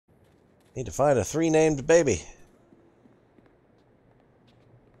Need to find a 3-named baby.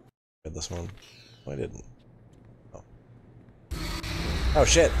 Read this one. Oh, I didn't. Oh. Oh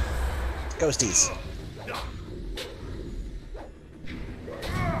shit! Ghosties.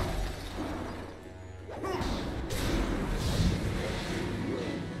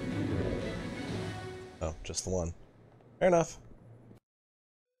 Oh, just the one. Fair enough.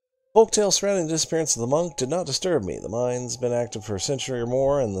 Folktales surrounding the disappearance of the monk did not disturb me. The mine's been active for a century or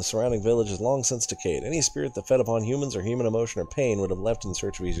more, and the surrounding village has long since decayed. Any spirit that fed upon humans or human emotion or pain would have left in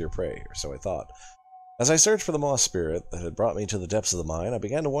search of easier prey, or so I thought. As I searched for the moss spirit that had brought me to the depths of the mine, I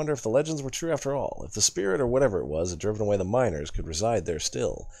began to wonder if the legends were true after all. If the spirit, or whatever it was, had driven away the miners, could reside there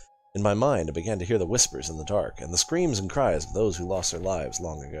still. In my mind, I began to hear the whispers in the dark, and the screams and cries of those who lost their lives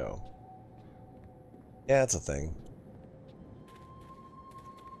long ago. Yeah, it's a thing.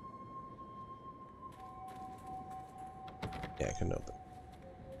 Yeah, I couldn't open.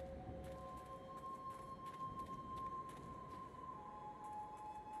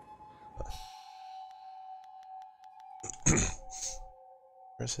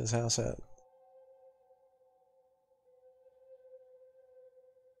 Where's his house at?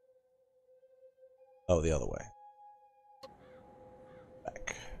 Oh, the other way.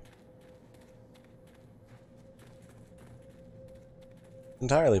 Back.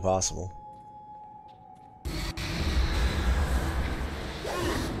 Entirely possible.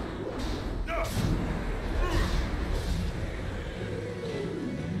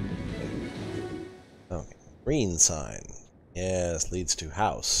 Okay. Green sign. Yes, leads to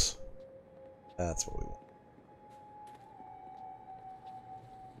house. That's what we want.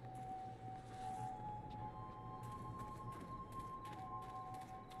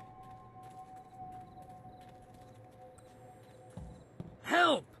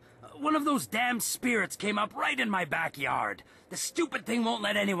 Help! One of those damn spirits came up right in my backyard. The stupid thing won't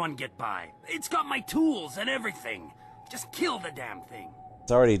let anyone get by. It's got my tools and everything. Just kill the damn thing.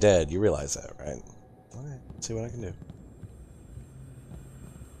 It's already dead. You realize that, right? Alright, let's see what I can do.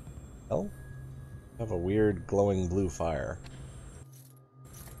 Oh? I have a weird glowing blue fire.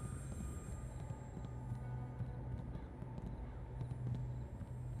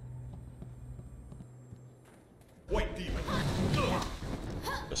 White demon.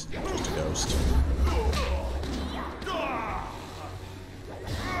 Just a ghost.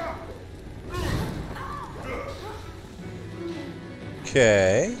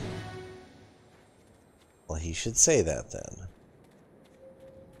 Okay. Well, he should say that then.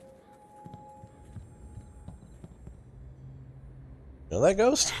 You know that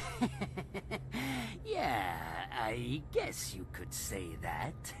ghost? Yeah, I guess you could say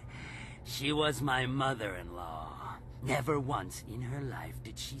that. She was my mother-in-law. Never once in her life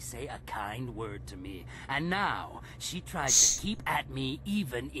did she say a kind word to me, and now she tries to keep at me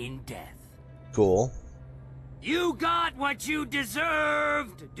even in death. Cool. You got what you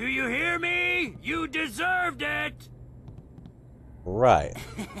deserved! Do you hear me? You deserved it! Right.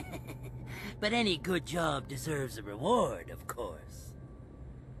 But any good job deserves a reward, of course.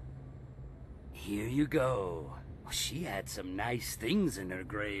 Here you go. She had some nice things in her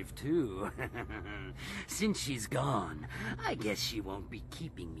grave, too. Since she's gone, I guess she won't be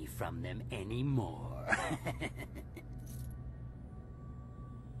keeping me from them anymore.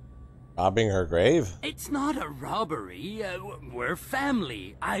 Robbing her grave? It's not a robbery. We're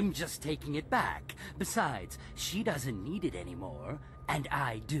family. I'm just taking it back. Besides, she doesn't need it anymore, and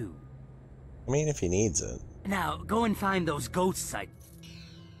I do. I mean, if he needs it. Now, go and find those ghosts I...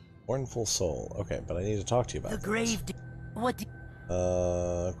 Mournful soul. Okay, but I need to talk to you about The this. grave... What do...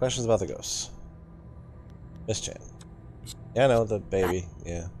 Questions about the ghosts. Miss Chan. Yeah, I know, the baby.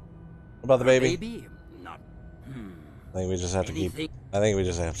 Yeah. What about the baby? Baby? Not... I think we just have to keep... Anything- I think we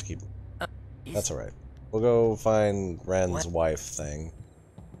just have to keep... That's alright. We'll go find Ren's wife thing.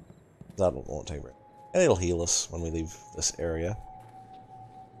 That won't take very... And it'll heal us when we leave this area.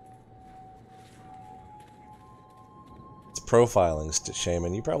 It's profiling,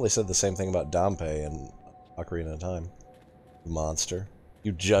 Shaman. You probably said the same thing about Dampe in Ocarina of Time. You monster.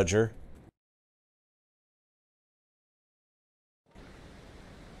 You judger.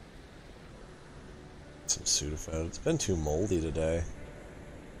 Some Sudafed. It's been too moldy today.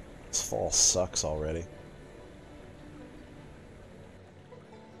 This fall sucks already.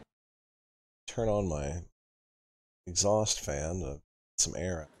 Turn on my exhaust fan to get some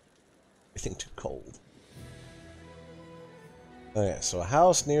air. Everything too cold. Okay, so a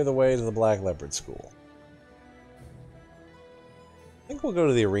house near the way to the Black Leopard School. I think we'll go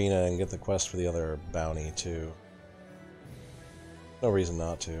to the arena and get the quest for the other bounty, too. No reason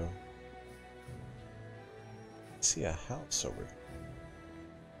not to. I see a house over here.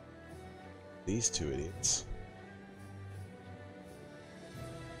 These two idiots.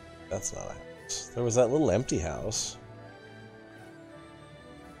 That's not a house. There was that little empty house.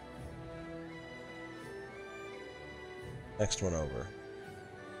 Next one over.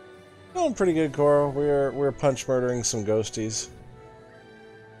 Going pretty good, Coral. We're punch murdering some ghosties.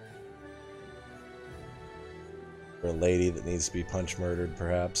 For a lady that needs to be punch murdered,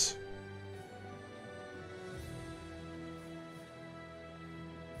 perhaps.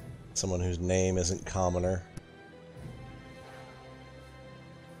 Someone whose name isn't commoner.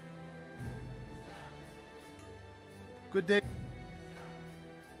 Good day.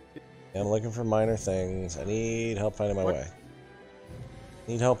 Yeah, I'm looking for minor things. I need help finding my way.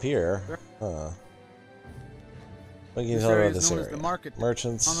 Need help here? Huh. What can you tell about this known area? as the market.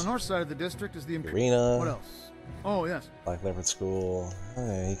 Merchants. On the north side of the district is the arena. What else? Oh, yes. Black Leopard School.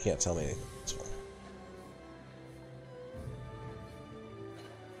 He can't tell me anything. This one.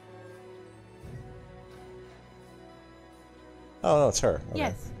 Oh, no, it's her. Okay.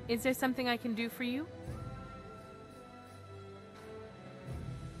 Yes. Is there something I can do for you?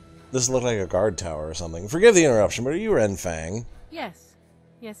 This looked like a guard tower or something. Forgive the interruption, but are you Ren Fang? Yes.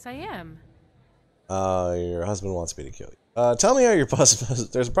 Yes, I am. Your husband wants me to kill you. Tell me how your husband...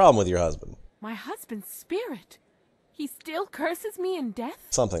 There's a problem with your husband. My husband's spirit. He still curses me in death?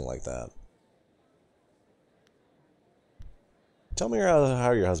 Something like that. Tell me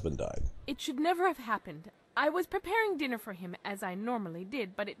how your husband died. It should never have happened. I was preparing dinner for him, as I normally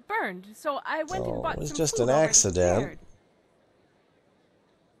did, but it burned, so I went and bought some food. It was just an already accident. prepared.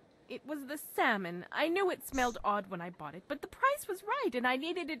 It was the salmon. I knew it smelled odd when I bought it, but the price was right, and I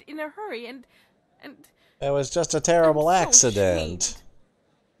needed it in a hurry, and... It was just a terrible I'm so accident. ashamed.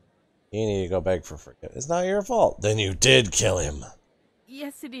 You need to go beg for forgiveness. It's not your fault. Then you did kill him.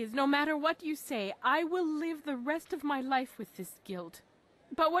 Yes, it is. No matter what you say, I will live the rest of my life with this guilt.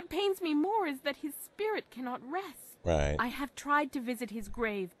 But what pains me more is that his spirit cannot rest. Right. I have tried to visit his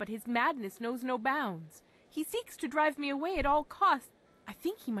grave, but his madness knows no bounds. He seeks to drive me away at all costs. I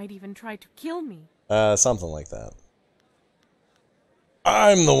think he might even try to kill me. Something like that.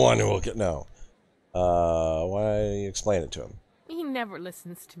 I'm the one who will get... No. Why don't you explain it to him? He never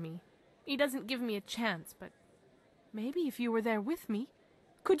listens to me. He doesn't give me a chance, but maybe if you were there with me,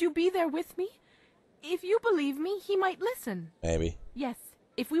 could you be there with me? If you believe me, he might listen. Maybe. Yes,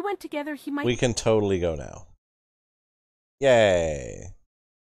 if we went together, he might... We can totally go now. Yay.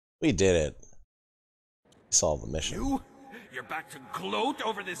 We did it. Solve the mission. You're back to gloat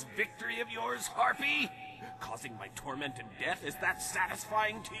over this victory of yours, Harpy? Causing my torment and death, is that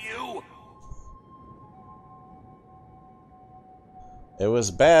satisfying to you? It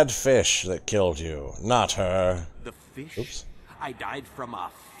was bad fish that killed you, not her. The fish? Oops. I died from a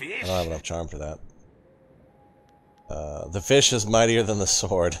fish? I don't have enough charm for that. The fish is mightier than the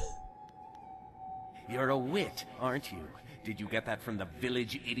sword. You're a wit, aren't you? Did you get that from the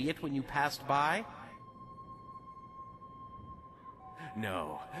village idiot when you passed by?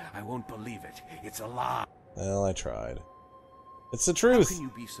 No, I won't believe it. It's a lie. Well, I tried. It's the truth. How can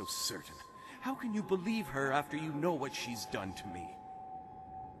you be so certain? How can you believe her after you know what she's done to me?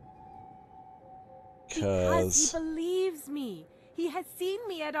 Because he believes me. He has seen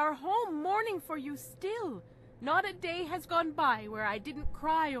me at our home mourning for you still. Not a day has gone by where I didn't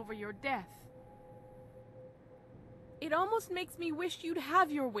cry over your death. It almost makes me wish you'd have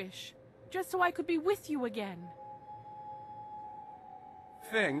your wish, just so I could be with you again.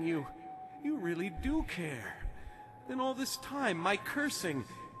 Feng, you really do care. Then all this time, my cursing,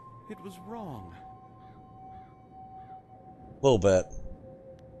 it was wrong. A little bit.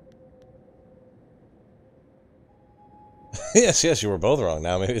 Yes, you were both wrong.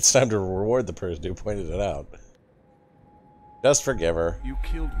 Now maybe it's time to reward the person who pointed it out. Just forgive her. You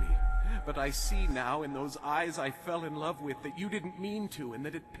killed me, but I see now in those eyes I fell in love with that you didn't mean to and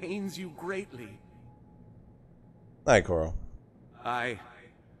that it pains you greatly. Hi, Coral. I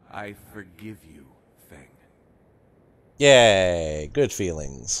forgive you, Feng. Yay! Good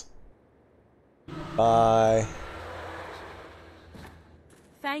feelings. Bye.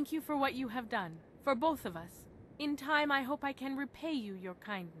 Thank you for what you have done, for both of us. In time, I hope I can repay you your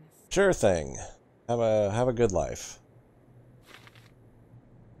kindness. Sure thing. Have a good life.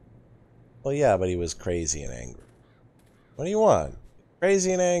 Well, yeah, but he was crazy and angry. What do you want?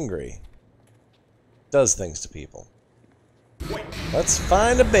 Crazy and angry. Does things to people. Let's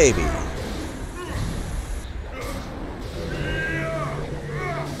find a baby.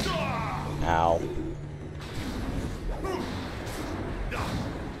 Ow.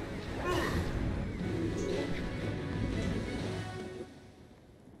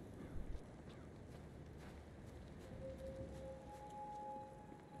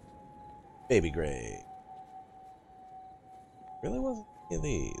 Baby grave. Really wasn't any of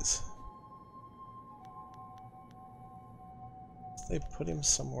these. They put him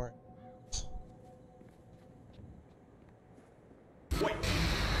somewhere else. Wait.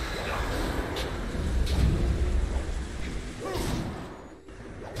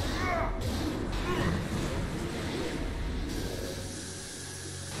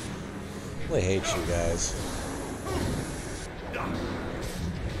 I really hate you guys.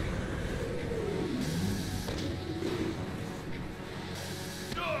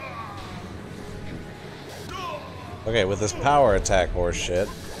 Okay, with this power attack horse shit.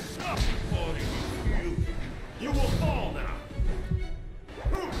 You will fall now.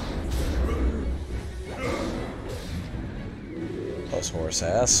 Plus horse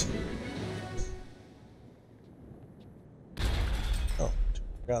ass. Oh,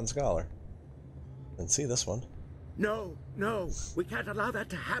 Forgotten Scholar. Didn't see this one. No, no, we can't allow that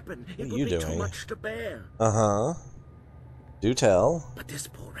to happen. It What are would you be doing? too much to bear. Uh-huh. Do tell. But this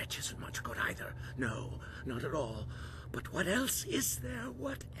poor wretch isn't much good either. No, not at all. But what else is there?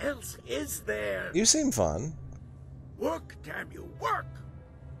 What else is there? You seem fun. Work, damn you, work!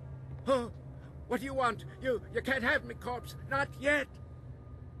 Huh? What do you want? You can't have me, corpse. Not yet.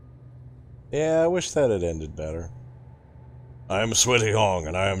 Yeah, I wish that had ended better. I am Sweaty Hong,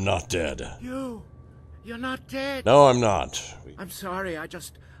 and I am not dead. You're not dead. No, I'm not. I'm sorry, I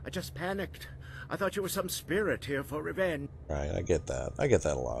just panicked. I thought you were some spirit here for revenge. Right, I get that. I get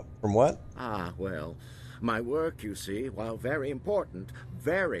that a lot. From what? Ah, well, my work, you see, while very important,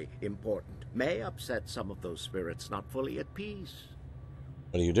 may upset some of those spirits not fully at peace.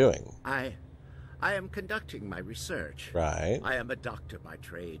 What are you doing? I am conducting my research. Right. I am a doctor by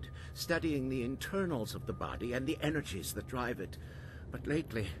trade, studying the internals of the body and the energies that drive it. But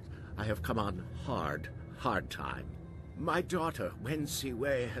lately, I have come on hard time. My daughter, Wen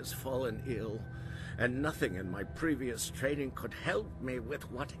Siwei, has fallen ill, and nothing in my previous training could help me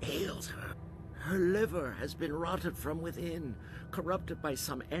with what ails her. Her liver has been rotted from within, corrupted by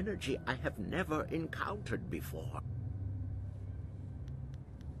some energy I have never encountered before.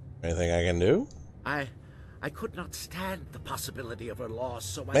 Anything I can do? I could not stand the possibility of her loss,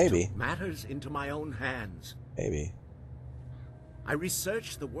 so I Maybe. took matters into my own hands. Maybe. I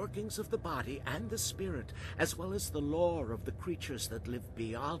researched the workings of the body and the spirit, as well as the lore of the creatures that live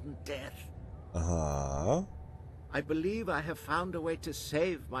beyond death. Uh-huh. I believe I have found a way to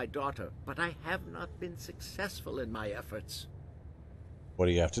save my daughter, but I have not been successful in my efforts. What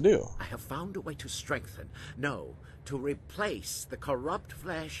do you have to do? I have found a way to strengthen, no, to replace the corrupt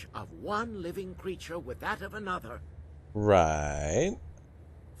flesh of one living creature with that of another. Right.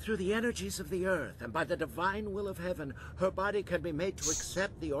 Through the energies of the earth and by the divine will of heaven, her body can be made to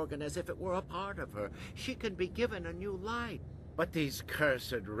accept the organ as if it were a part of her. She can be given a new life. But these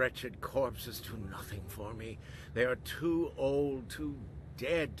cursed, wretched corpses do nothing for me. They are too old, too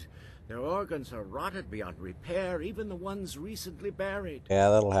dead. Their organs are rotted beyond repair, even the ones recently buried. Yeah,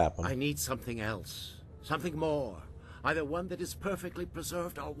 that'll happen. I need something else, something more. Either one that is perfectly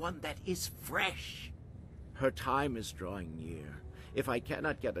preserved or one that is fresh. Her time is drawing near. If I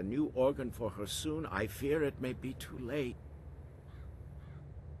cannot get a new organ for her soon, I fear it may be too late.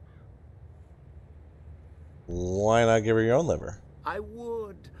 Why not give her your own liver? I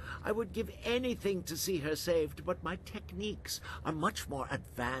would give anything to see her saved, but my techniques are much more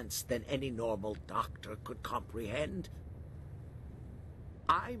advanced than any normal doctor could comprehend.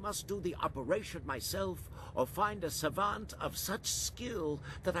 I must do the operation myself, or find a savant of such skill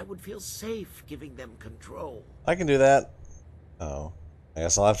that I would feel safe giving them control. I can do that. Oh. I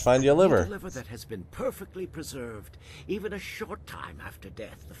guess I'll have to find you a I need liver. a liver that has been perfectly preserved. Even a short time after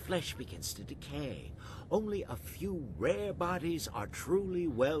death, the flesh begins to decay. Only a few rare bodies are truly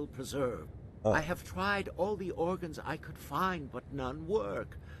well preserved. Oh. I have tried all the organs I could find, but none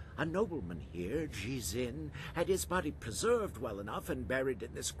work. A nobleman here, Jizin, had his body preserved well enough and buried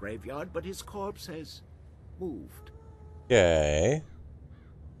in this graveyard, but his corpse has moved. Okay.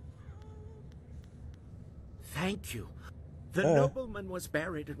 Thank you. The nobleman was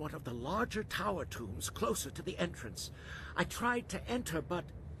buried in one of the larger tower tombs closer to the entrance. I tried to enter,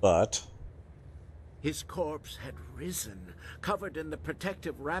 but his corpse had risen, covered in the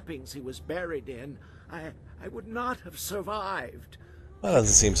protective wrappings he was buried in. I would not have survived. That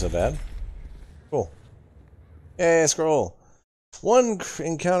doesn't seem so bad. Cool. Yay, scroll. One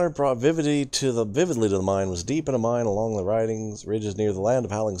encounter brought vividly to the mind was deep in a mine along the ridges near the land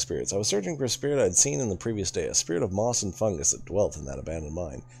of howling spirits. I was searching for a spirit I had seen in the previous day, a spirit of moss and fungus that dwelt in that abandoned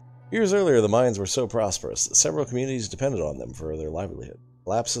mine. Years earlier, the mines were so prosperous that several communities depended on them for their livelihood.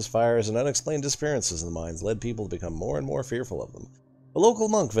 Collapses, fires, and unexplained disappearances in the mines led people to become more and more fearful of them. A local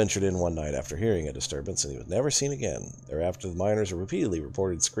monk ventured in one night after hearing a disturbance, and he was never seen again. Thereafter, the miners repeatedly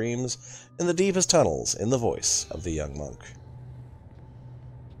reported screams in the deepest tunnels in the voice of the young monk.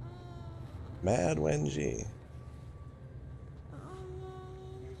 Mad Wenji.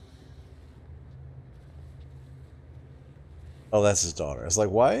 Oh, that's his daughter. I was like,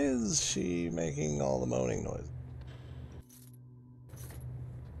 why is she making all the moaning noise?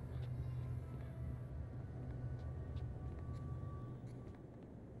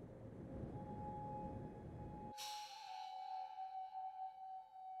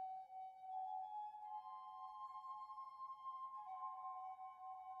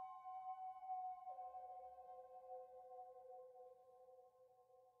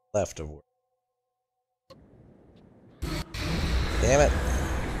 Left of work. Damn it.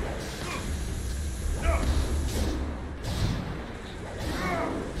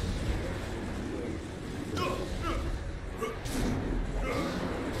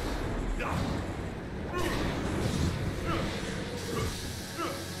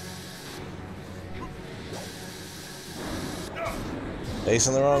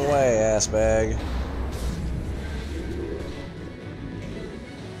 Facing the wrong way, ass bag.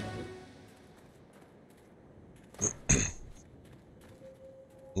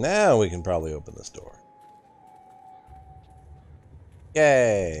 Now we can probably open this door.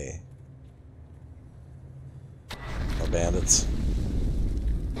 Yay! More bandits.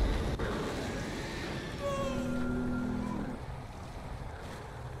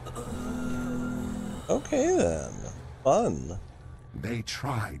 Okay then. Fun. They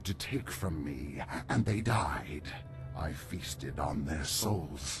tried to take from me, and they died. I feasted on their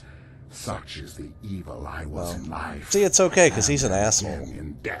souls. Such is the evil I was in life. See, it's okay, because he's an asshole.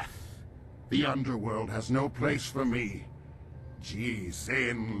 In death. The underworld has no place for me.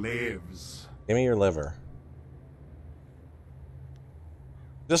 Ji-Sin lives. Give me your liver.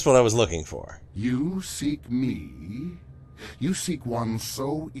 Just what I was looking for. You seek me? You seek one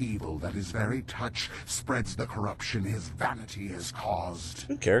so evil that his very touch spreads the corruption his vanity has caused.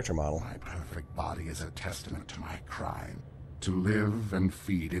 Good character model. My perfect body is a testament to my crime. To live and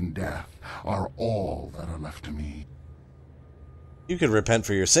feed in death are all that are left to me. You could repent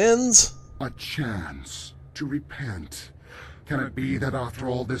for your sins. A chance to repent. Can it be that after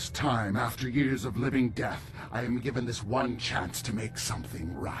all this time, after years of living death, I am given this one chance to make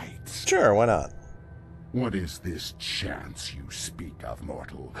something right? Sure, why not? What is this chance you speak of,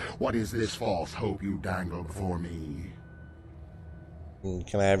 mortal? What is this false hope you dangle before me?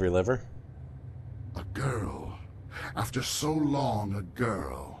 Can I have your liver? A girl. After so long, a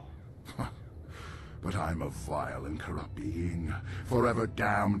girl. But I'm a vile and corrupt being, forever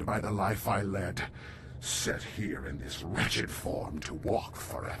damned by the life I led, set here in this wretched form to walk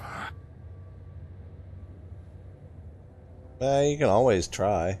forever. You can always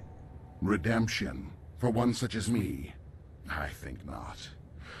try. Redemption, for one such as me? I think not.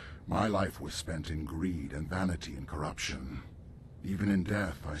 My life was spent in greed and vanity and corruption. Even in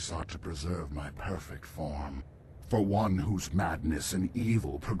death, I sought to preserve my perfect form. For one whose madness and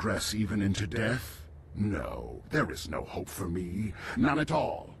evil progress even into death? No, there is no hope for me. None at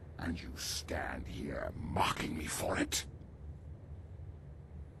all. And you stand here mocking me for it?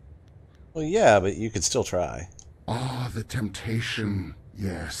 Well, yeah, but you could still try. Ah, the temptation.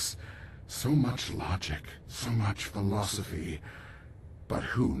 Yes. So much logic, so much philosophy. But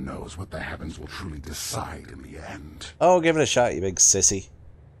who knows what the heavens will truly decide in the end? Oh, give it a shot, you big sissy.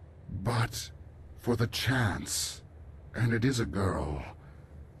 But for the chance, and it is a girl,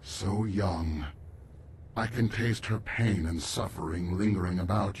 so young, I can taste her pain and suffering lingering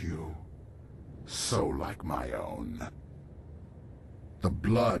about you, so like my own. The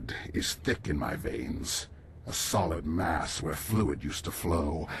blood is thick in my veins, a solid mass where fluid used to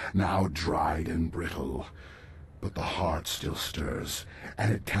flow, now dried and brittle. But the heart still stirs,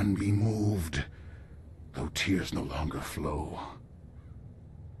 and it can be moved, though tears no longer flow.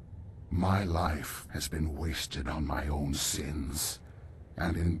 My life has been wasted on my own sins,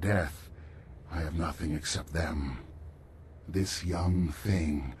 and in death, I have nothing except them. This young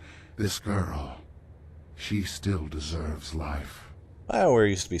thing, this girl, she still deserves life. BioWare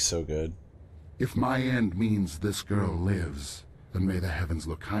used to be so good. If my end means this girl lives, then may the heavens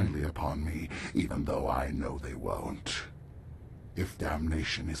look kindly upon me, even though I know they won't. If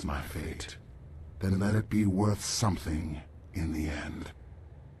damnation is my fate, then let it be worth something in the end.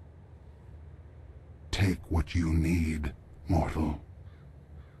 Take what you need, mortal.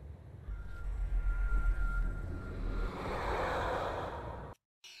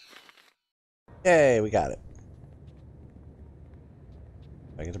 Yay, we got it.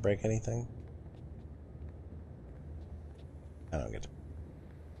 Do I get to break anything? I don't get to.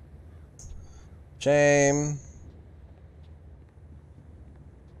 Shame.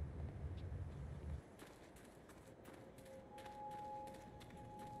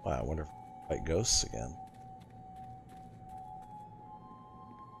 Wow, I wonder if we fight ghosts again.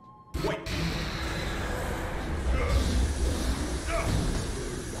 Wait!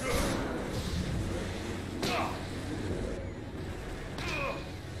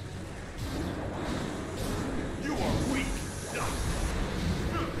 You are weak!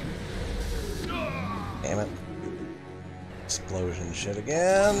 Damn it. Explosion shit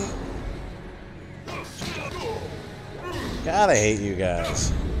again. God, I hate you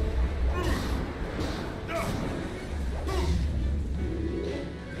guys.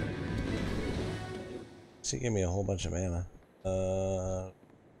 He gave me a whole bunch of mana.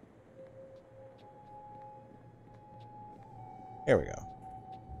 Here we go.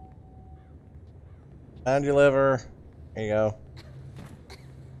 Found your liver. Here you go.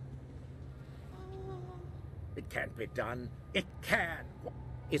 It can't be done. It can.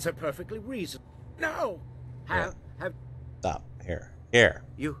 It's a perfectly reasonable. No. Have Stop. Here. Here.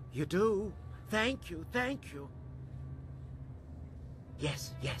 you do? Thank you. Thank you.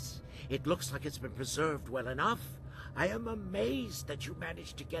 Yes, yes. It looks like it's been preserved well enough. I am amazed that you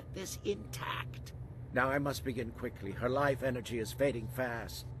managed to get this intact. Now I must begin quickly. Her life energy is fading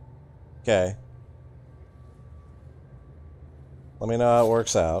fast. Okay. Let me know how it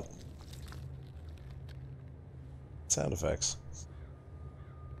works out. Sound effects.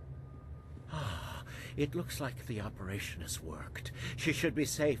 It looks like the operation has worked. She should be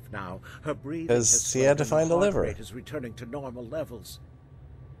safe now. Her breathing Because has he had to slowed and find a her heart liver. rate is returning to normal levels.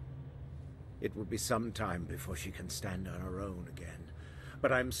 It will be some time before she can stand on her own again.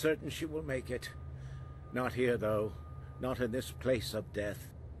 But I'm certain she will make it. Not here, though. Not in this place of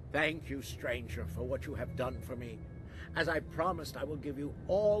death. Thank you, stranger, for what you have done for me. As I promised, I will give you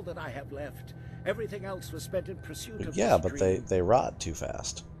all that I have left. Everything else was spent in pursuit of Yeah, this but dream. they rot too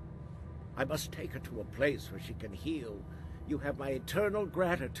fast. I must take her to a place where she can heal. You have my eternal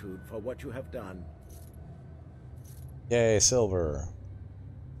gratitude for what you have done. Yay, silver.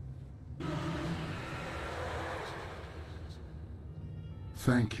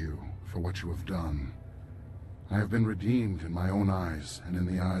 Thank you for what you have done. I have been redeemed in my own eyes and in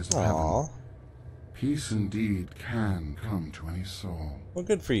the eyes of Aww. heaven. Peace indeed can come to any soul. Well,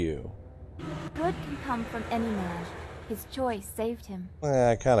 good for you. Good can come from any man. His choice saved him.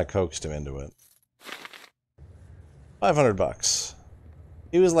 I kind of coaxed him into it. $500.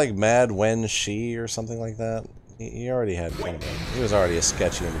 He was like mad when she or something like that. He already had kind of a, he was already a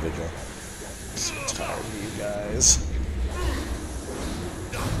sketchy individual. I'm so tired of you guys.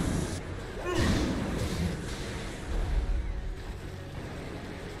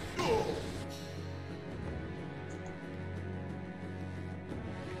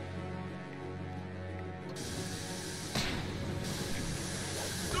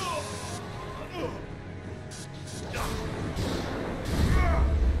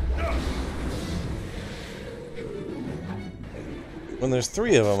 When there's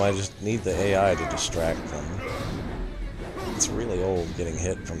three of them, I just need the AI to distract them. It's really old getting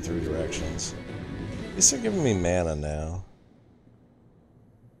hit from three directions. At least they're giving me mana now.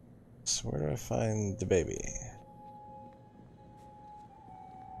 So where do I find the baby?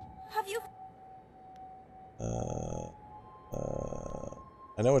 Have you?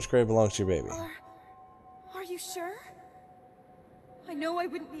 I know which grave belongs to your baby. Are you sure? I know I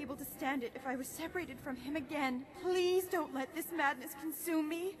wouldn't be able to stand it if I was separated from him again. Please don't let this madness consume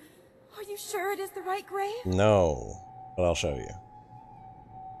me. Are you sure it is the right grave? No, but I'll show you.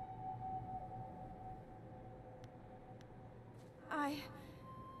 I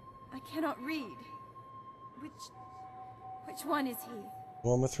cannot read. Which one is he? The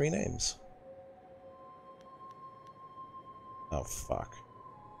one with three names. Oh, fuck.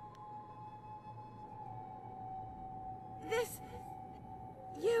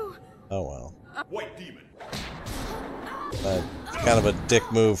 You. Oh, well. White demon! Kind of a dick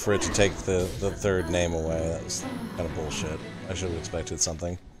move for it to take the third name away. That was kind of bullshit. I should have expected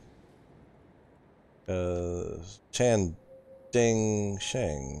something. Chan Ding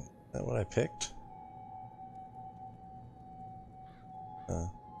Sheng. Is that what I picked?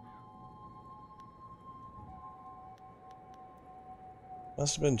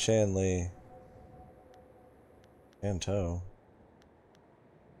 Must have been Chan Li. Canto.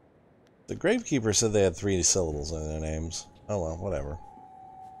 The Gravekeeper said they had 3 syllables in their names. Oh well, whatever.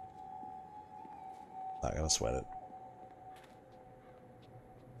 Not gonna sweat it.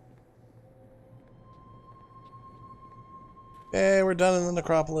 Hey, we're done in the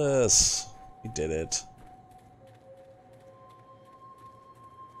necropolis. We did it.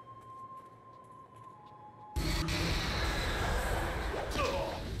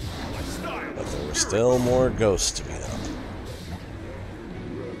 There's still more ghosts to beat up.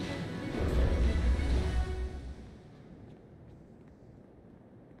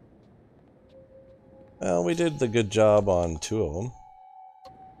 Well, we did the good job on 2 of them.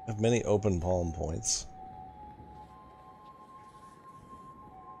 Have many open palm points.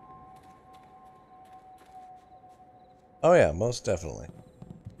 Oh yeah, most definitely.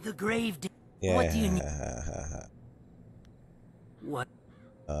 The grave. Yeah. What do you need? What?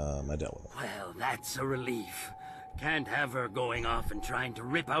 I dealt with it. Well, that's a relief. Can't have her going off and trying to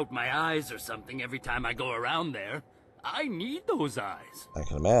rip out my eyes or something every time I go around there. I need those eyes. I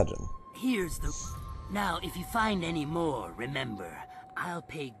can imagine. Here's the... Now, if you find any more, remember, I'll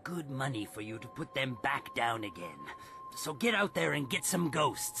pay good money for you to put them back down again. So get out there and get some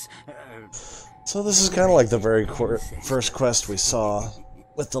ghosts. So this is kind of like the very first quest we saw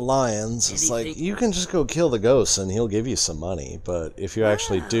with the lions. It's like, you can just go kill the ghosts and he'll give you some money, but if you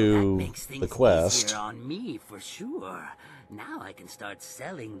actually do the quest... on me, for sure. Now I can start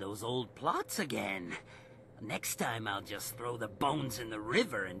selling those old plots again. Next time I'll just throw the bones in the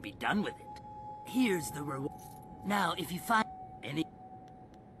river and be done with it. Here's the reward. Now, if you find any...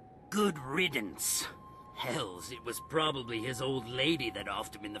 Good riddance. Hells, it was probably his old lady that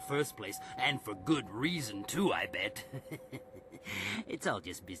offed him in the first place, and for good reason too, I bet. It's all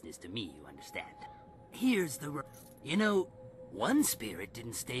just business to me, you understand. Here's the... You know, one spirit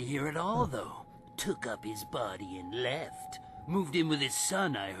didn't stay here at all, though. Took up his body and left. Moved in with his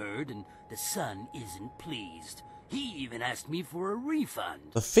son, I heard, and the son isn't pleased. He even asked me for a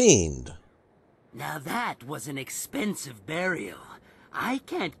refund. The Fiend. Now that was an expensive burial. I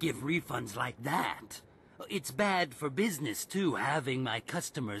can't give refunds like that. It's bad for business, too, having my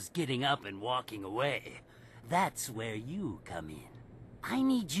customers getting up and walking away. That's where you come in. I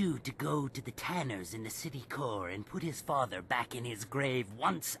need you to go to the tanners in the city core and put his father back in his grave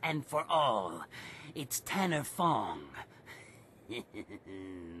once and for all. It's Tanner Fong.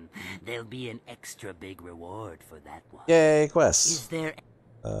 There'll be an extra big reward for that one. Yay, quests. Is there...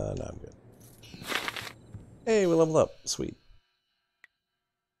 No, I'm good. Hey, we leveled up. Sweet.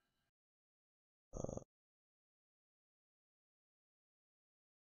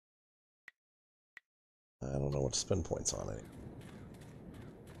 I don't know what to spend points on anymore.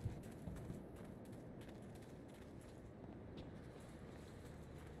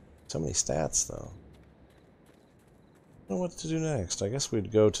 So many stats, though. I don't know what to do next. I guess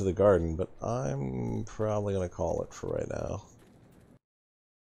we'd go to the garden, but I'm probably going to call it for right now.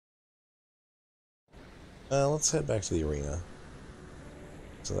 Let's head back to the arena.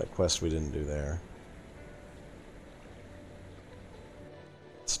 So that quest we didn't do there.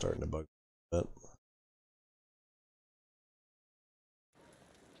 It's starting to bug me a bit.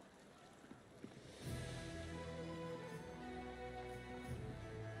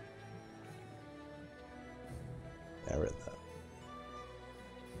 I read that.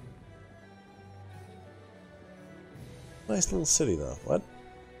 Nice little city, though. What?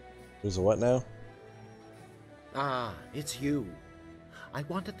 Who's a what now? Ah, it's you. I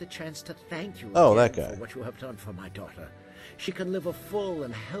wanted the chance to thank you that guy. for what you have done for my daughter. She can live a full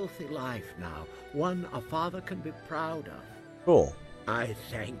and healthy life now, one a father can be proud of. Cool. I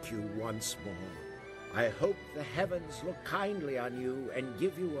thank you once more. I hope the heavens look kindly on you and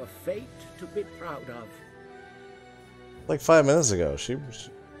give you a fate to be proud of. Like 5 minutes ago, she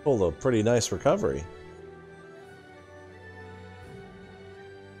pulled a pretty nice recovery.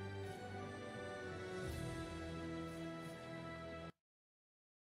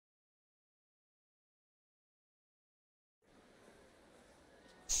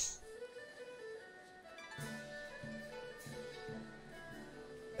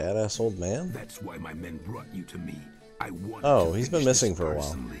 Badass old man? That's why my men brought you to me. I wanted Oh, to he's been finish missing this for a while.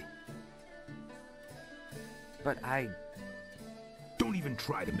 personally. But I... Don't even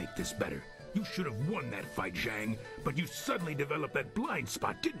try to make this better. You should have won that fight, Zhang, but you suddenly developed that blind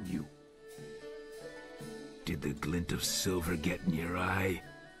spot, didn't you? Did the glint of silver get in your eye?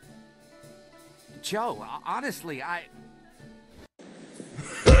 Joe, honestly, I...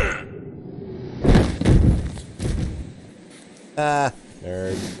 Ah,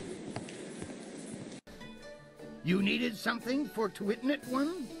 nerd. You needed something for to witness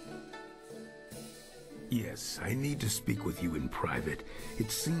one? Yes, I need to speak with you in private.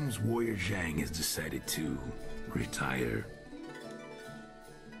 It seems Warrior Zhang has decided to retire.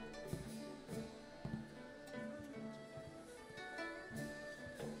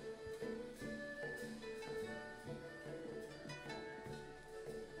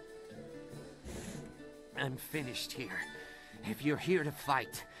 I'm finished here. If you're here to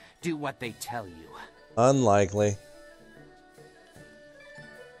fight, do what they tell you. Unlikely.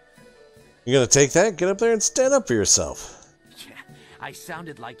 You gonna take that? Get up there and stand up for yourself. Yeah, I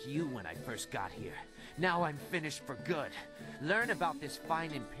sounded like you when I first got here. Now I'm finished for good. Learn about this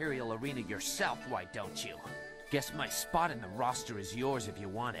fine Imperial arena yourself, why don't you? Guess my spot in the roster is yours if you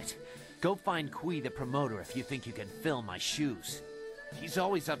want it. Go find Kui the promoter if you think you can fill my shoes. He's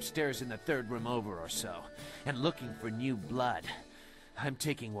always upstairs in the third room over or so, and looking for new blood. I'm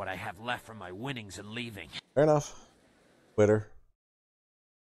taking what I have left from my winnings and leaving. Fair enough. Quitter.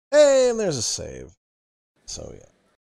 Hey, and there's a save. So yeah.